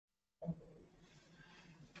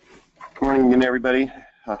Good morning again, everybody.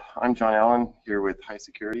 I'm John Allen here with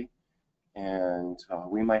HySecurity, and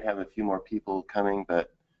we might have a few more people coming,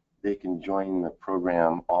 but they can join the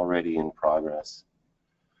program already in progress.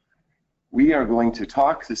 We are going to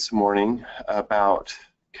talk this morning about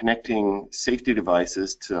connecting safety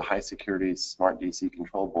devices to HySecurity's Smart DC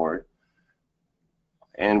control board,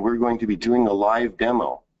 and we're going to be doing a live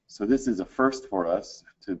demo. So this is a first for us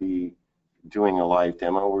to be doing a live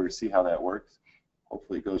demo. We're going to see how that works.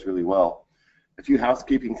 Hopefully it goes really well. A few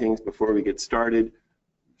housekeeping things before we get started.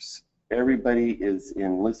 Everybody is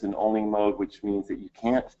in listen-only mode, which means that you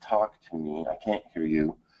can't talk to me. I can't hear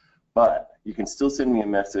you, but you can still send me a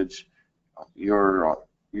message. Your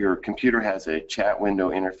computer has a chat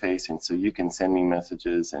window interface, and so you can send me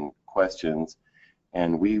messages and questions,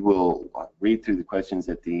 and we will read through the questions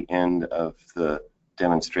at the end of the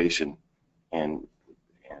demonstration and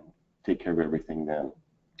take care of everything then.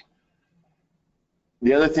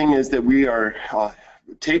 The other thing is that we are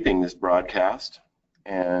taping this broadcast,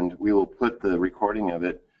 and we will put the recording of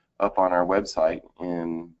it up on our website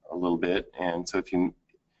in a little bit. And so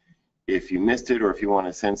if you missed it, or if you want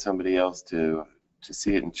to send somebody else to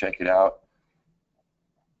see it and check it out,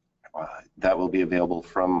 that will be available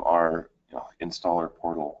from our installer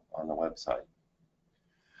portal on the website.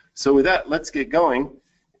 So with that, let's get going.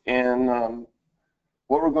 And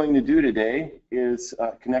what we're going to do today is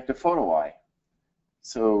connect a photo eye.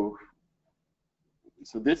 So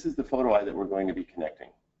this is the photo eye that we're going to be connecting.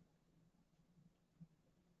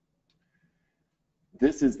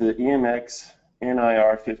 This is the EMX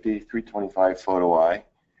NIR 5325 photo eye,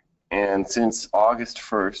 and since August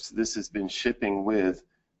 1st, this has been shipping with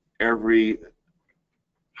every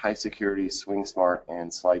HySecurity SwingSmart and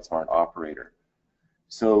SlideSmart operator.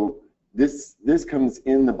 So this comes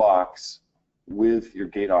in the box with your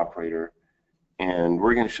gate operator, and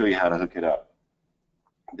we're going to show you how to hook it up.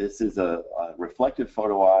 This is a reflective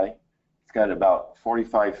photo eye. It's got about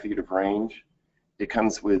 45 feet of range. It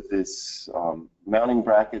comes with this mounting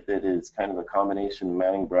bracket that is kind of a combination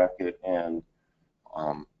mounting bracket and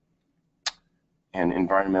an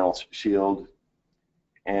environmental shield.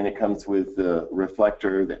 And it comes with the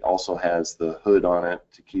reflector that also has the hood on it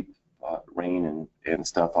to keep rain and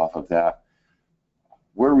stuff off of that.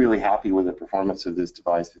 We're really happy with the performance of this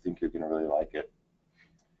device. I think you're going to really like it.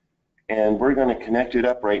 And we're going to connect it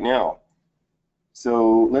up right now.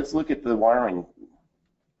 So let's look at the wiring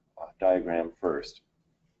diagram first.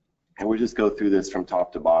 And we'll just go through this from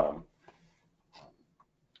top to bottom.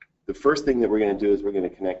 The first thing that we're going to do is we're going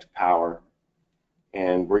to connect power.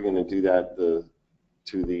 And we're going to do that to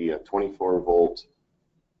the 24-volt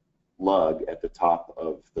lug at the top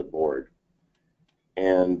of the board.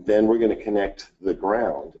 And then we're going to connect the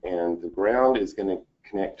ground. And the ground is going to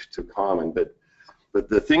connect to common. But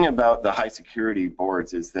the thing about the HySecurity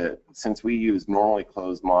boards is that since we use normally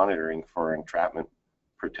closed monitoring for entrapment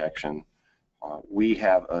protection, we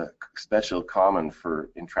have a special common for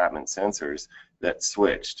entrapment sensors that's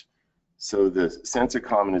switched. So the sensor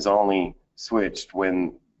common is only switched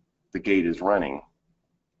when the gate is running.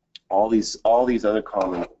 All these other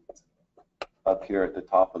common up here at the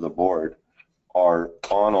top of the board are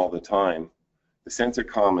on all the time. The sensor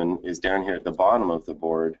common is down here at the bottom of the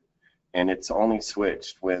board, and it's only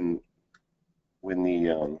switched when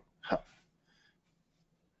the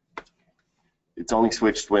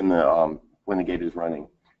gate is running.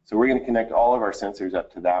 So we're going to connect all of our sensors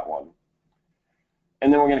up to that one,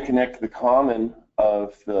 and then we're going to connect the common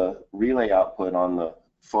of the relay output on the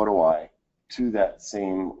photo eye to that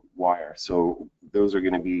same wire. So those are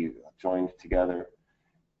going to be joined together.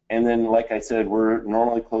 And then, like I said, we're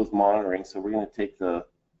normally closed monitoring, so we're going to take the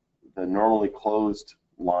normally closed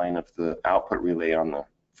line of the output relay on the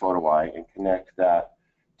photo eye and connect that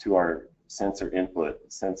to our sensor input,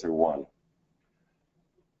 sensor 1.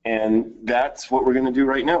 And that's what we're going to do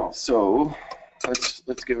right now. So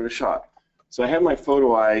let's give it a shot. So I have my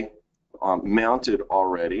photo eye mounted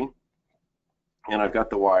already, and I've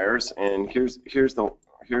got the wires, and here's the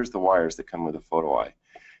wires that come with the photo eye.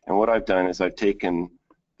 And what I've done is I've taken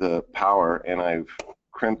the power and I've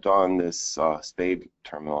crimped on this spade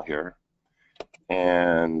terminal here.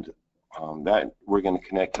 And that we're going to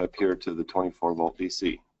connect up here to the 24-volt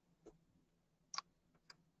DC.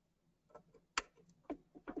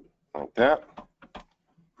 Like that.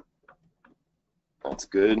 That's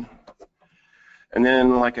good. And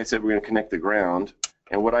then, like I said, we're going to connect the ground.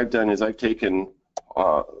 And what I've done is I've taken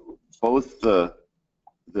both the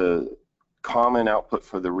common output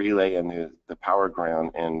for the relay and the power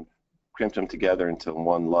ground and crimped them together into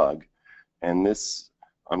one lug. And this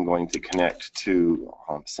I'm going to connect to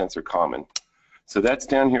sensor common. So that's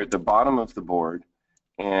down here at the bottom of the board,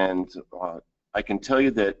 and I can tell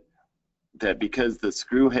you that because the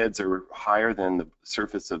screw heads are higher than the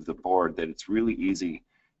surface of the board, that it's really easy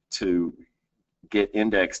to get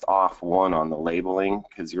indexed off 1 on the labeling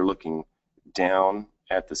because you're looking down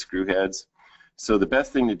at the screw heads. So the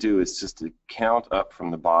best thing to do is just to count up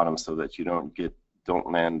from the bottom so that you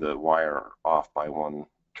don't land the wire off by 1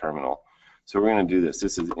 terminal. So we're going to do this.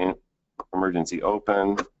 This is emergency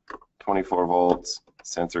open, 24 volts,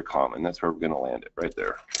 sensor common. That's where we're going to land it, right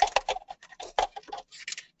there.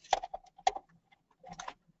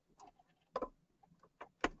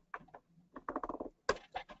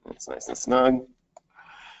 It's nice and snug.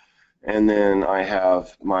 And then I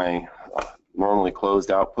have my normally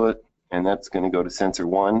closed output, and that's going to go to sensor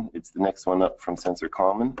 1. It's the next one up from sensor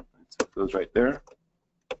common. So it goes right there.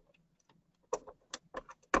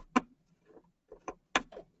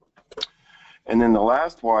 And then the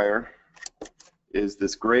last wire is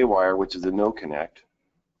this gray wire, which is a no connect.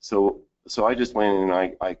 So I just went in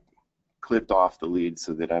and I clipped off the leads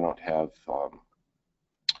so that I don't have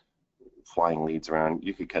flying leads around.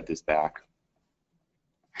 You could cut this back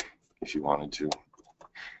if you wanted to.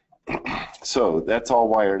 So that's all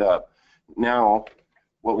wired up. Now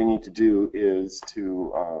what we need to do is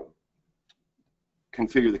to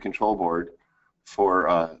configure the control board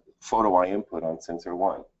for photo eye input on sensor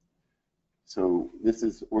 1. So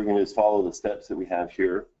we're going to just follow the steps that we have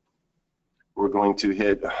here. We're going to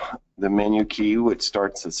hit the menu key, which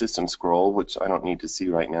starts the system scroll, which I don't need to see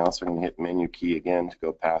right now, so I'm going to hit menu key again to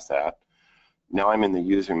go past that. Now I'm in the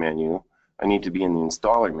user menu. I need to be in the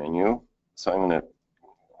installer menu, so I'm going to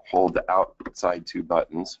hold the outside 2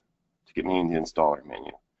 buttons to get me in the installer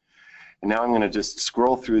menu. And now I'm going to just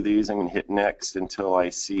scroll through these. I'm going to hit next until I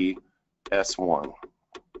see S1.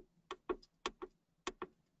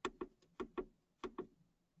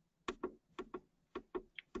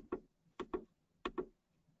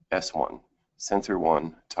 S1, sensor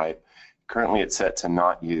 1 type. Currently it's set to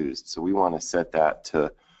not used, so we want to set that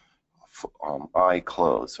to eye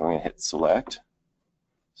closed. So I'm going to hit select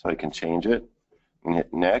so I can change it. I'm going to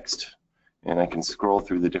hit next, and I can scroll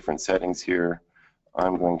through the different settings here.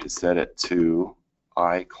 I'm going to set it to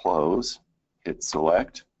eye close, hit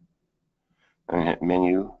select, and hit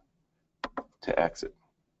menu to exit.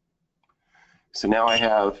 So now I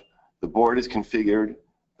have the board is configured,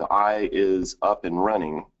 the eye is up and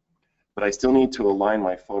running, but I still need to align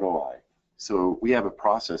my photo eye. So we have a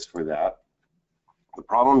process for that. The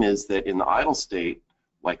problem is that in the idle state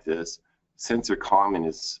like this, sensor common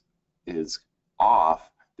is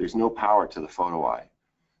off. There's no power to the photo eye.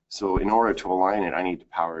 So in order to align it, I need to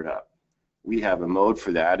power it up. We have a mode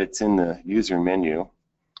for that. It's in the user menu.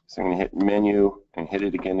 So I'm going to hit menu and hit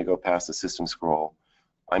it again to go past the system scroll.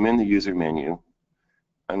 I'm in the user menu.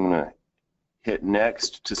 I'm going to hit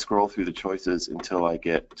next to scroll through the choices until I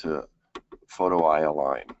get to photo eye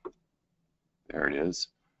align. There it is.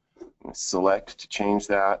 I'm going to select to change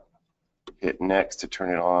that, hit next to turn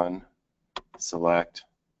it on, select,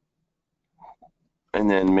 and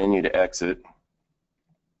then menu to exit.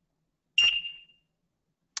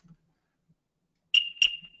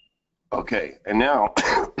 Okay, and now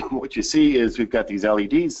what you see is we've got these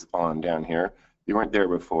LEDs on down here. They weren't there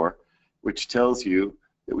before, which tells you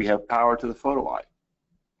that we have power to the photo eye.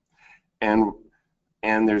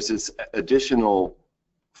 And there's this additional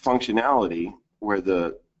functionality where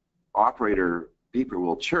the operator beeper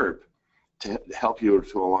will chirp to help you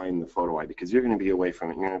to align the photo eye, because you're going to be away from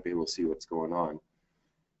it. You're going to be able to see what's going on.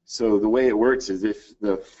 So the way it works is if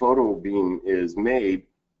the photo beam is made,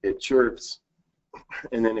 it chirps,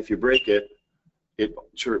 and then if you break it, it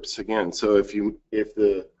chirps again. So if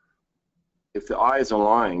the eye is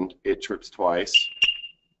aligned, it chirps twice.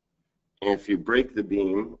 And if you break the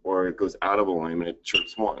beam or it goes out of alignment, it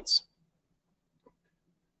chirps once.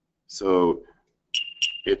 So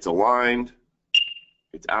it's aligned,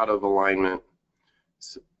 it's out of alignment,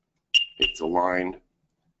 it's aligned.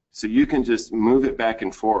 So you can just move it back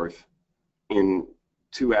and forth in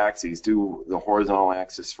 2 axes. Do the horizontal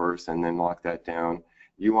axis first and then lock that down.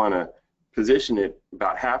 You want to position it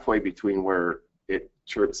about halfway between where it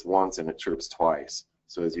chirps once and it chirps twice.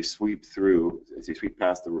 So as you sweep through, as you sweep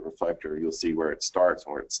past the reflector, you'll see where it starts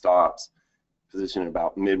and where it stops. Position it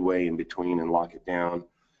about midway in between and lock it down.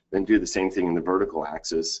 Then do the same thing in the vertical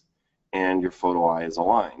axis, and your photo eye is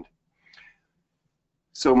aligned.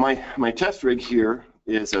 So my test rig here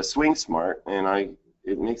is a Swing Smart, and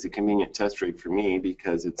it makes a convenient test rig for me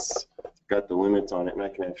because it's got the limits on it, and I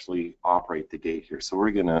can actually operate the gate here. So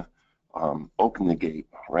we're going to open the gate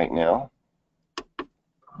right now.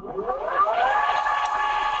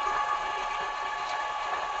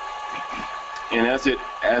 And as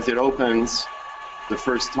it opens, the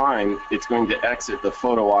first time, it's going to exit the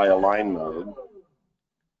photo eye align mode,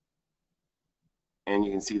 and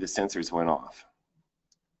you can see the sensors went off.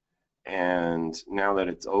 And now that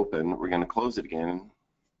it's open, we're going to close it again.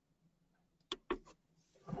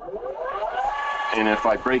 And if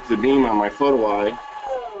I break the beam on my photo eye,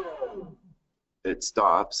 it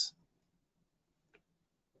stops.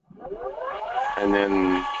 And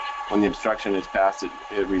then when the obstruction is passed,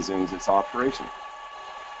 it resumes its operation.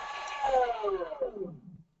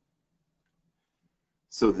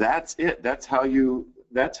 So that's it. That's how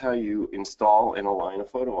you install and align a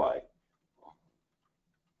photo eye.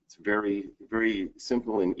 It's very, very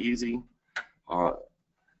simple and easy. But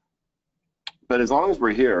as long as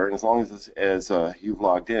we're here, and as long as you've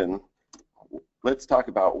logged in, let's talk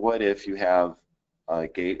about what if you have a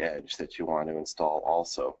gate edge that you want to install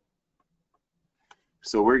also.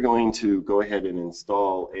 So we're going to go ahead and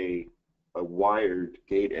install a wired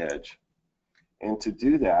gate edge. And to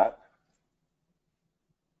do that,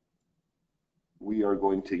 we are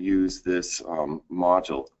going to use this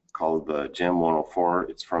module called the GEM 104.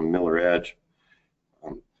 It's from Miller Edge.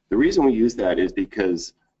 The reason we use that is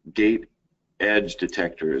because gate edge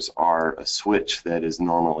detectors are a switch that is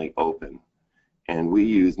normally open, and we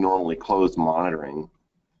use normally closed monitoring.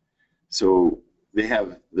 So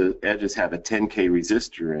the edges have a 10K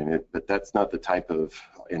resistor in it, but that's not the type of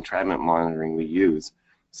entrapment monitoring we use.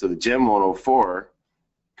 So the GEM 104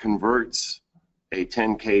 converts a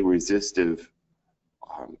 10K resistive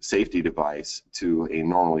safety device to a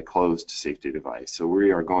normally closed safety device. So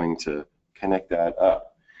we are going to connect that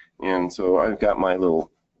up. And so I've got my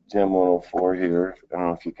little GEM 104 here. I don't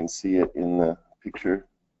know if you can see it in the picture.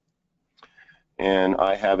 And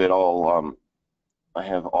I have it all, I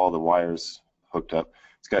have all the wires hooked up.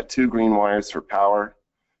 It's got 2 green wires for power.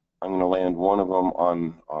 I'm going to land one of them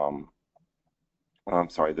on, I'm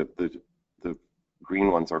sorry, the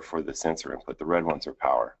green ones are for the sensor input, the red ones are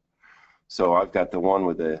power. So I've got the one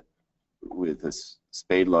with this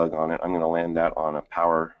spade lug on it. I'm going to land that on a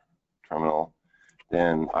power terminal.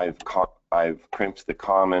 Then I've crimped the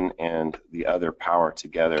common and the other power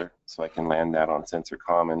together, so I can land that on sensor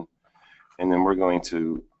common. And then we're going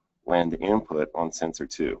to land the input on sensor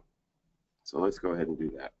 2. So let's go ahead and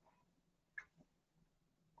do that.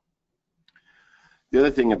 The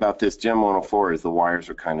other thing about this GEM 104 is the wires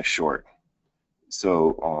are kind of short.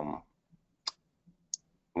 So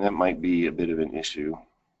that might be a bit of an issue,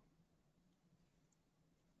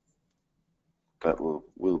 but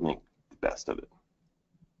we'll make the best of it.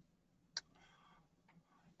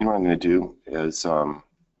 You know what I'm going to do is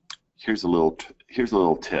here's a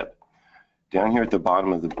little tip. Down here at the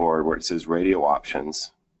bottom of the board where it says radio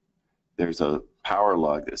options, there's a power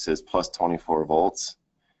lug that says plus 24 volts.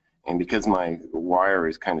 And because my wire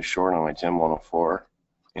is kind of short on my GEM 104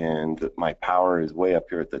 and my power is way up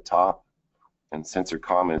here at the top and sensor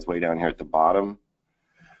common is way down here at the bottom,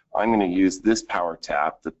 I'm going to use this power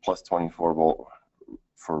tap, the plus 24 volt,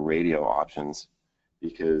 for radio options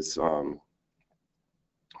because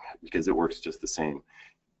it works just the same.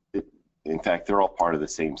 In fact, they're all part of the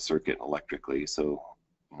same circuit electrically, so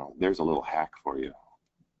there's a little hack for you,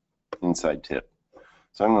 inside tip.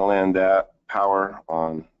 So I'm going to land that power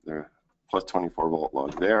on the plus 24 volt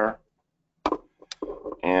lug there,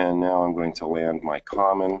 and now I'm going to land my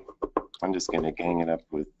common. I'm just going to gang it up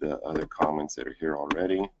with the other commons that are here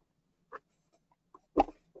already.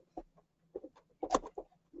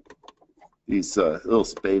 These little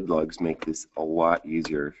spade lugs make this a lot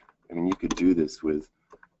easier. I mean, you could do this with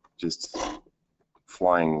just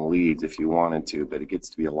flying leads if you wanted to, but it gets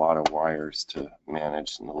to be a lot of wires to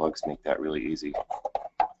manage, and the lugs make that really easy.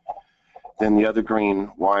 Then the other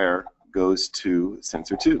green wire goes to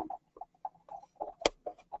sensor 2.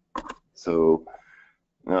 So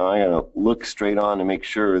now I gotta look straight on to make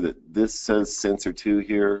sure that this says sensor 2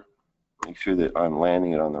 here. Make sure that I'm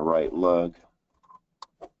landing it on the right lug.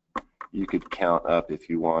 You could count up if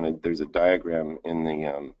you wanted. There's a diagram in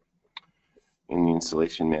the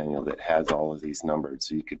installation manual that has all of these numbered,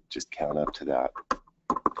 so you could just count up to that.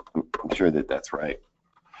 I'm sure that that's right.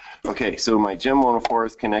 Okay, so my GEM 104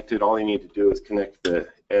 is connected. All you need to do is connect the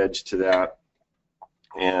edge to that,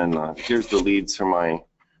 and here's the leads for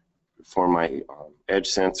my edge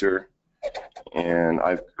sensor, and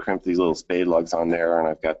I've crimped these little spade lugs on there, and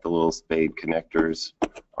I've got the little spade connectors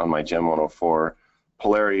on my GEM 104.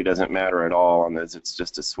 Polarity doesn't matter at all on this. It's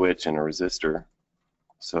just a switch and a resistor.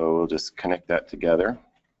 So we'll just connect that together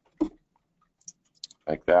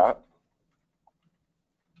like that.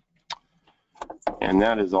 And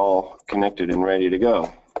that is all connected and ready to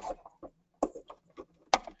go.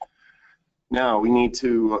 Now we need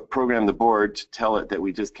to program the board to tell it that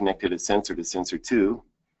we just connected a sensor to sensor 2.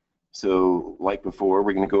 So like before,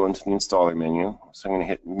 we're going to go into the installer menu. So I'm going to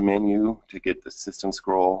hit menu to get the system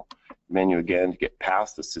scroll, menu again to get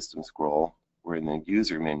past the system scroll. We're in the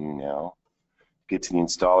user menu now. Get to the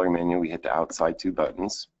installer menu, we hit the outside 2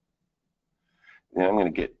 buttons. Then I'm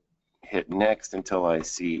going to hit next until I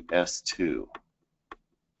see S2.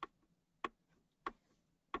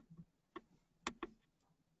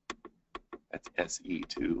 That's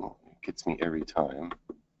SE2. It gets me every time.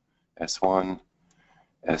 S1,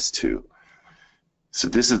 S2. So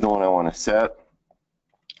this is the one I want to set.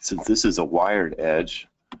 Since this is a wired edge,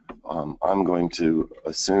 I'm going to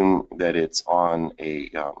assume that it's on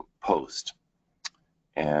a post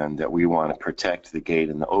and that we want to protect the gate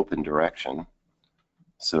in the open direction.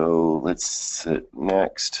 So let's hit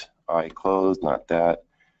next, I close, not that,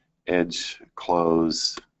 edge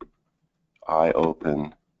close, I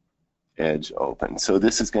open, edge open. So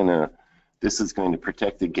this is going to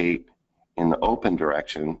protect the gate in the open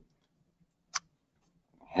direction.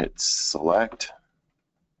 Hit select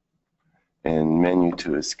and menu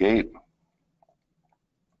to escape.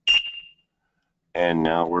 And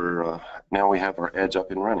now we have our edge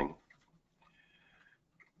up and running.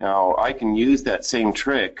 Now I can use that same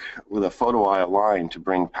trick with a photo eye line to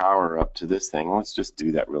bring power up to this thing. Let's just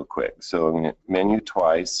do that real quick. So I'm going to menu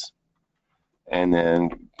twice and then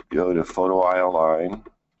go to photo eye line.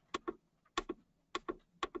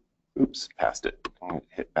 Oops, passed it. I'm going to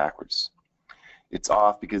hit backwards. It's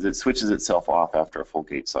off because it switches itself off after a full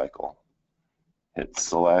gate cycle. Hit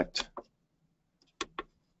select,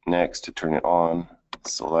 next to turn it on,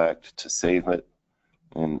 select to save it,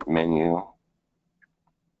 and menu.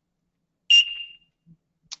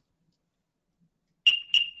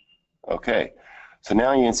 Okay, so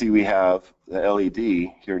now you can see we have the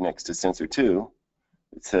LED here next to sensor 2.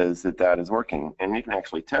 It says that that is working, and you can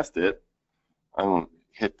actually test it. I'm going to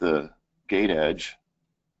hit the gate edge,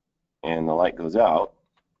 and the light goes out.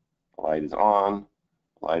 The light is on,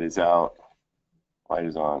 light is out, light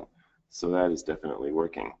is on. So that is definitely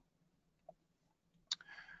working.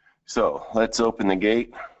 So let's open the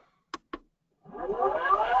gate.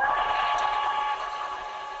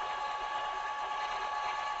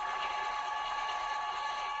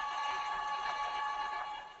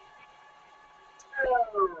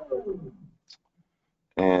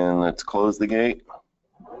 And let's close the gate.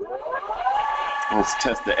 Let's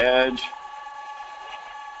test the edge.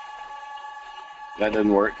 That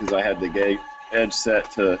didn't work because I had the gate edge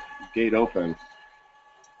set to gate open.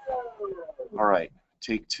 All right,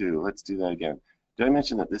 take 2. Let's do that again. Did I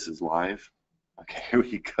mention that this is live? Okay, here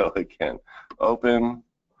we go again. Open,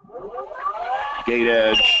 gate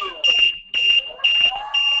edge,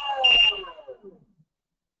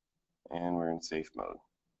 and we're in safe mode.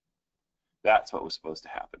 That's what was supposed to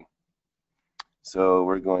happen. So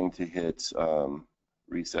we're going to hit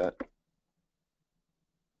reset.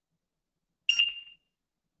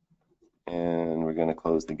 And we're going to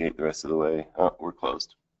close the gate the rest of the way. Oh, we're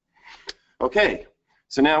closed. Okay,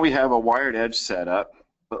 so now we have a wired edge set up,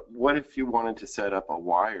 but what if you wanted to set up a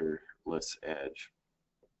wireless edge?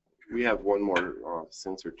 We have one more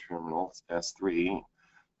sensor terminal, S3.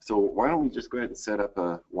 So why don't we just go ahead and set up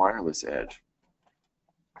a wireless edge?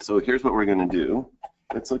 So here's what we're going to do.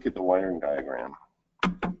 Let's look at the wiring diagram.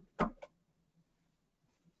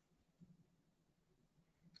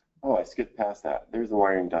 Oh, I skipped past that. There's the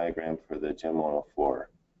wiring diagram for the Gem 104.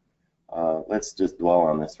 Let's just dwell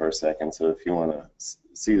on this for a second. So if you want to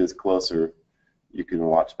see this closer, you can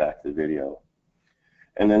watch back the video.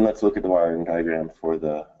 And then let's look at the wiring diagram for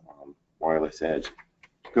the wireless edge.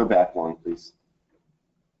 Go back one, please.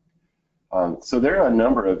 So there are a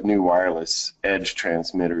number of new wireless edge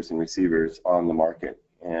transmitters and receivers on the market,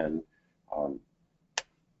 and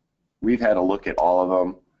we've had a look at all of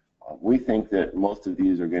them. We think that most of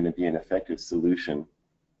these are going to be an effective solution.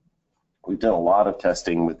 We've done a lot of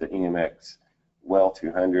testing with the EMX Well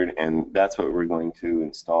 200, and that's what we're going to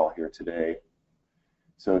install here today.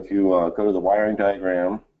 So if you go to the wiring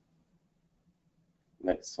diagram,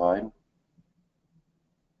 next slide.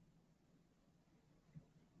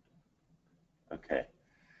 Okay,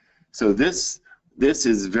 so this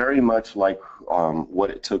is very much like what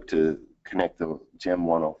it took to connect the Gem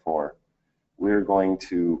 104. We're going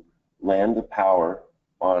to land the power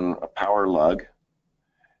on a power lug.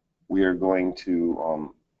 We are going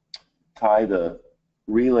to tie the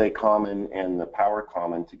relay common and the power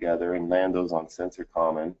common together and land those on sensor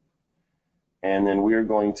common. And then we are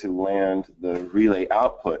going to land the relay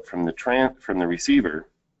output from the receiver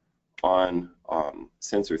on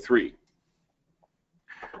sensor 3.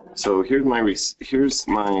 So here's my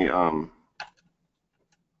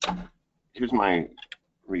here's my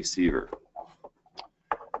receiver.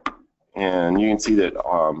 And you can see that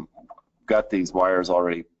got these wires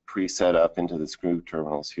already pre-set up into the screw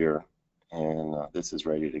terminals here. And this is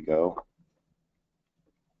ready to go.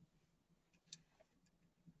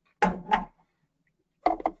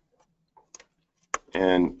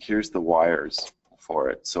 And here's the wires for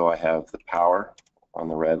it. So I have the power on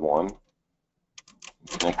the red one.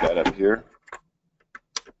 Connect that up here.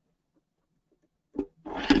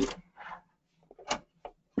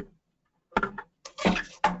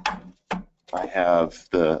 I have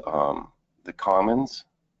the commons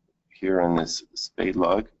here in this spade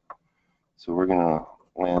lug. So we're going to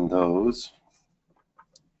land those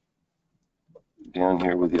down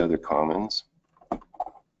here with the other commons.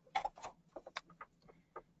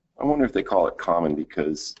 I wonder if they call it common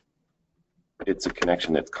because it's a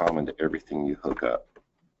connection that's common to everything you hook up.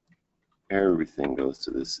 Everything goes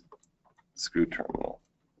to this screw terminal.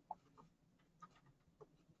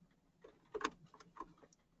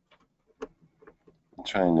 I'm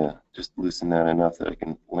trying to just loosen that enough that I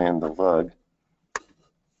can land the lug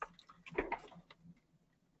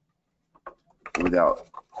without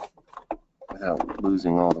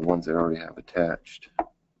losing all the ones I already have attached.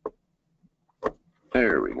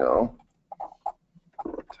 There we go.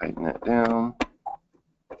 Tighten that down.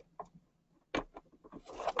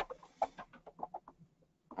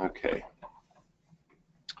 Okay.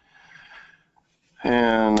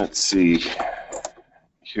 And let's see.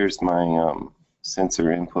 Here's my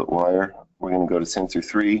sensor input wire. We're going to go to sensor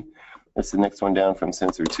 3. That's the next one down from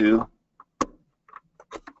sensor 2.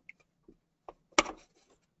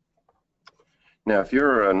 Now, if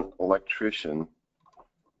you're an electrician,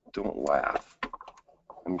 don't laugh.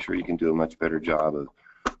 I'm sure you can do a much better job of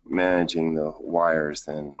managing the wires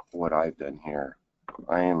than what I've done here.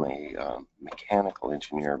 I am a mechanical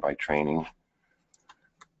engineer by training,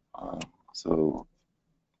 so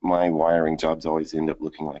my wiring jobs always end up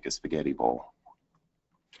looking like a spaghetti bowl.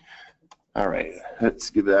 All right,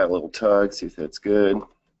 let's give that a little tug, see if that's good.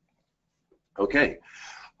 Okay,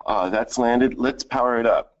 that's landed. Let's power it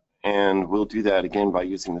up, and we'll do that again by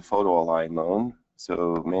using the photo align mode.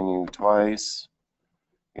 So menu twice.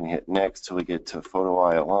 Going to hit next till we get to photo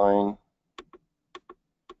eye align.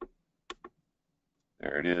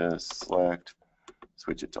 There it is. Select,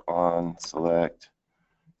 switch it to on, select,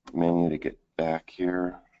 menu to get back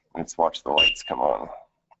here. Let's watch the lights come on.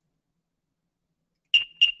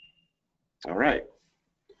 All right.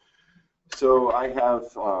 So I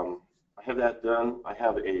have that done. I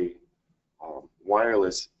have a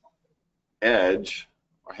wireless edge.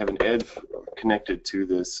 I have an edge connected to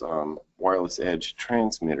this wireless edge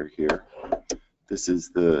transmitter here. This is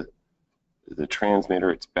the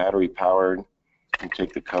transmitter. It's battery powered. You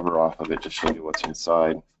take the cover off of it to show you what's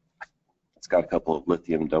inside. It's got a couple of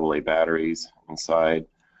lithium AA batteries inside.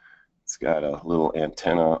 It's got a little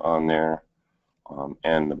antenna on there,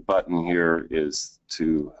 and the button here is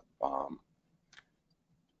to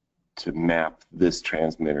map this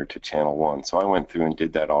transmitter to channel 1. So I went through and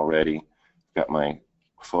did that already. Got my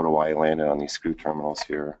photo eye landed on these screw terminals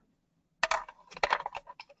here.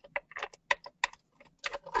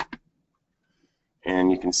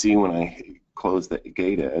 And you can see when I close the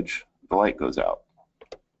gate edge, the light goes out.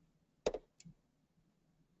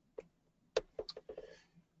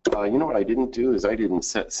 You know what I didn't do is I didn't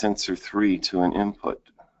set sensor 3 to an input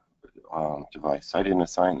device. I didn't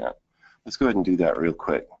assign that. Let's go ahead and do that real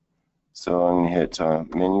quick. So I'm going to hit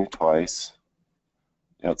menu twice,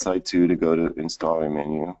 outside 2 to go to installer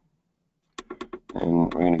menu,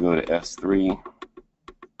 and we're going to go to S3,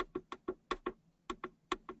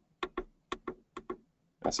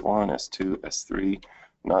 S1, S2, S3,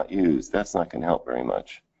 not used. That's not going to help very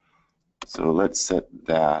much. So let's set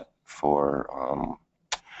that for,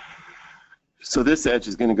 so this edge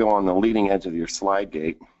is going to go on the leading edge of your slide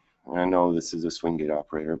gate. And I know this is a swing gate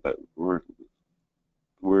operator, but we're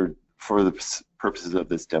for the purposes of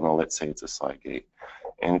this demo, let's say it's a slide gate.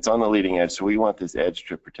 And it's on the leading edge, so we want this edge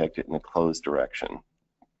to protect it in the closed direction.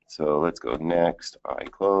 So let's go next, eye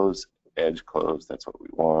close, edge close, that's what we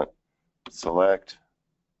want. Select,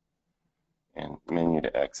 and menu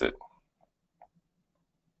to exit.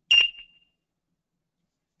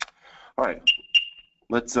 All right,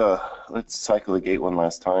 let's cycle the gate one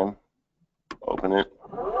last time. Open it.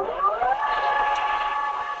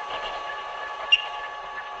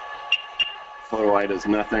 Photo eye does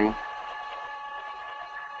nothing.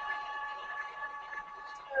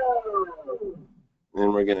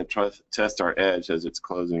 Then we're going to test our edge as it's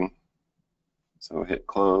closing. So hit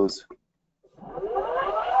close.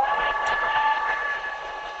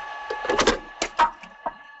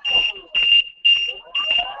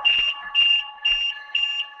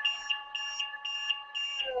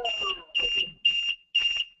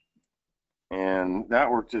 And that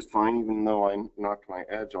worked just fine, even though I knocked my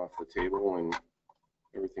edge off the table and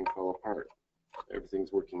everything fell apart.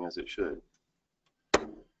 Everything's working as it should.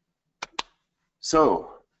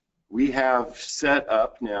 So we have set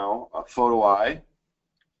up now a photo eye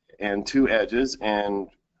and 2 edges, and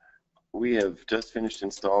we have just finished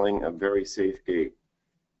installing a very safe gate.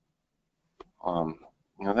 You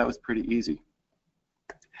know, that was pretty easy.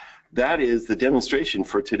 That is the demonstration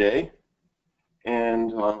for today,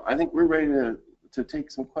 and I think we're ready to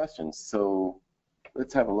take some questions. So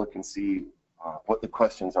let's have a look and see what the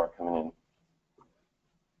questions are coming in.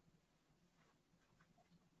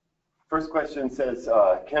 First question says,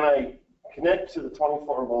 can I connect to the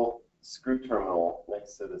 24-volt screw terminal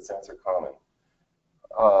next to the sensor common?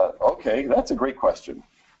 Okay, that's a great question.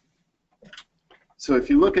 So if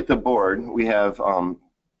you look at the board, we have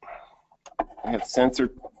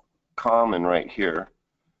sensor common right here.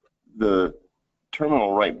 The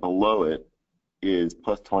terminal right below it is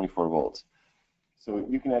plus 24 volts. So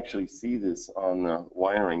you can actually see this on the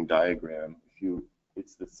wiring diagram.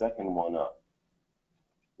 It's the second one up.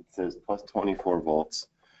 It says plus 24 volts.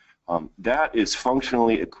 That is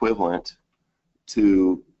functionally equivalent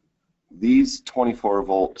to these 24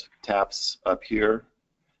 volt taps up here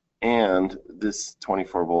and this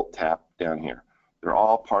 24 volt tap down here. They're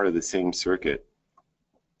all part of the same circuit.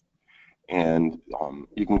 And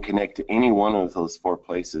you can connect to any one of those 4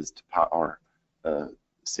 places to power a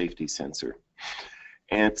safety sensor.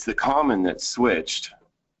 And it's the common that's switched,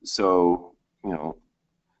 so you know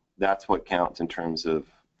that's what counts in terms of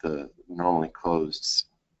the normally closed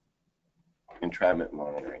entrapment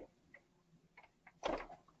monitoring.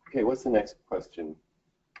 Okay, what's the next question?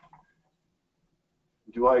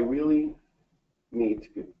 Do I really need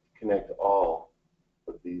to connect all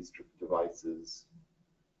of these devices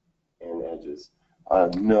and edges?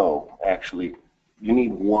 No, actually, you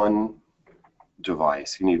need one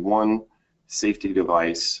device. You need one safety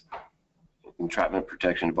device, entrapment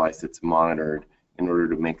protection device that's monitored in order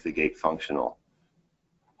to make the gate functional.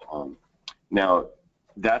 Now,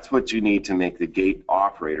 that's what you need to make the gate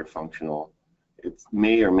operator functional. It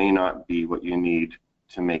may or may not be what you need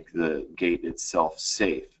to make the gate itself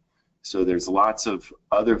safe. So there's lots of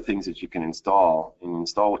other things that you can install, and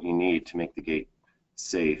install what you need to make the gate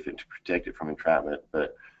safe and to protect it from entrapment.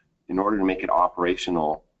 But in order to make it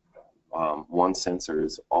operational, one sensor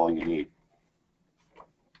is all you need.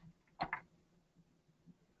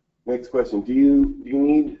 Next question: Do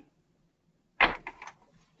you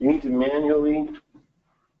need to manually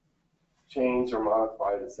change or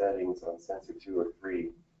modify the settings on sensor 2 or 3,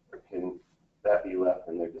 or can that be left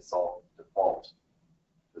in their default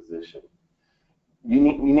position? You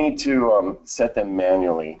need to set them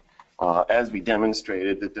manually. As we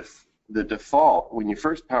demonstrated, the default, when you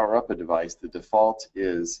first power up a device, the default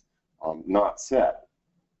is not set.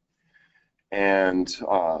 And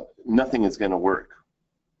nothing is going to work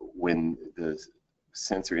when the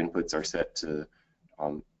sensor inputs are set to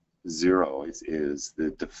 0 is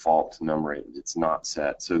the default number. It's not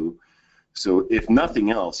set. So if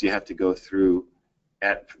nothing else, you have to go through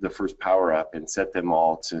at the first power up and set them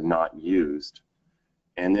all to not used.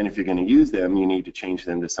 And then if you're going to use them, you need to change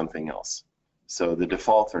them to something else. So the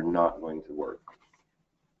defaults are not going to work.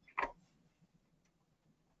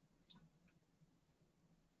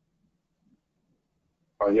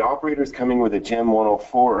 Are the operators coming with a GEM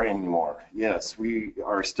 104 anymore? Yes, we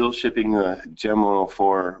are still shipping the GEM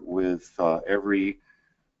 104 with every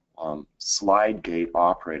slide gate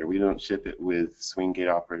operator. We don't ship it with swing gate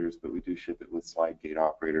operators, but we do ship it with slide gate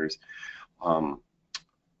operators.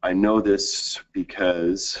 I know this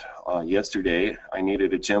because yesterday I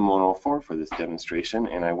needed a GEM 104 for this demonstration,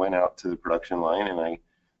 and I went out to the production line and I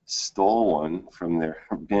stole one from their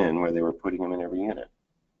bin where they were putting them in every unit.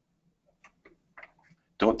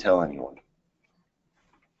 Don't tell anyone.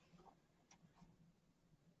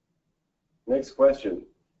 Next question.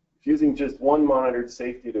 If using just one monitored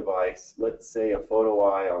safety device, let's say a photo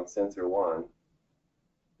eye on sensor 1,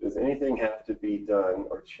 does anything have to be done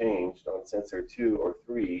or changed on sensor 2 or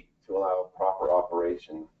 3 to allow proper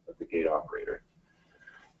operation of the gate operator?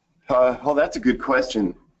 Well, that's a good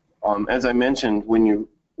question. As I mentioned, when you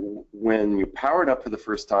power it up for the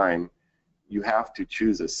first time, you have to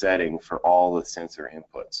choose a setting for all the sensor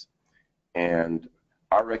inputs. And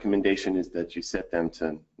our recommendation is that you set them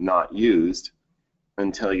to not used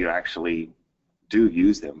until you actually do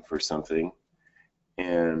use them for something.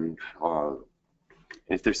 And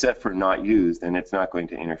if they're set for not used, then it's not going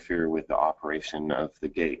to interfere with the operation of the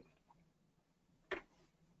gate.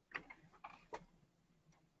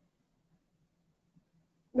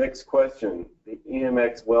 Next question. The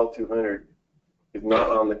EMX Well 200 is not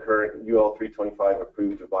on the current UL 325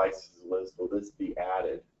 approved devices list. Will this be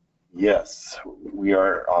added? Yes, we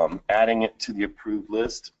are adding it to the approved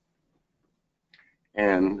list,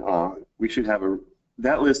 and we should have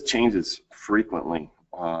that list changes frequently.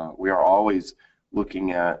 We are always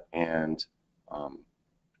looking at and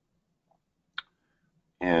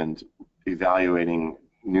evaluating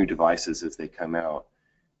new devices as they come out,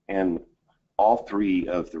 and all three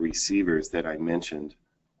of the receivers that I mentioned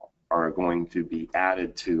are going to be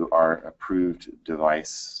added to our approved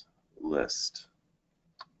device list.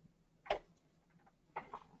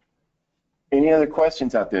 Any other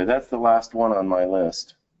questions out there? That's the last one on my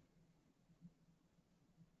list.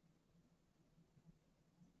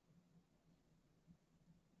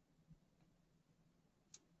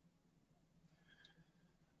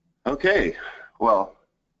 Okay, well,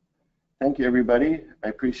 thank you everybody. I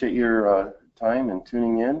appreciate your time and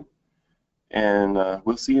tuning in, and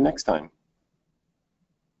we'll see you next time.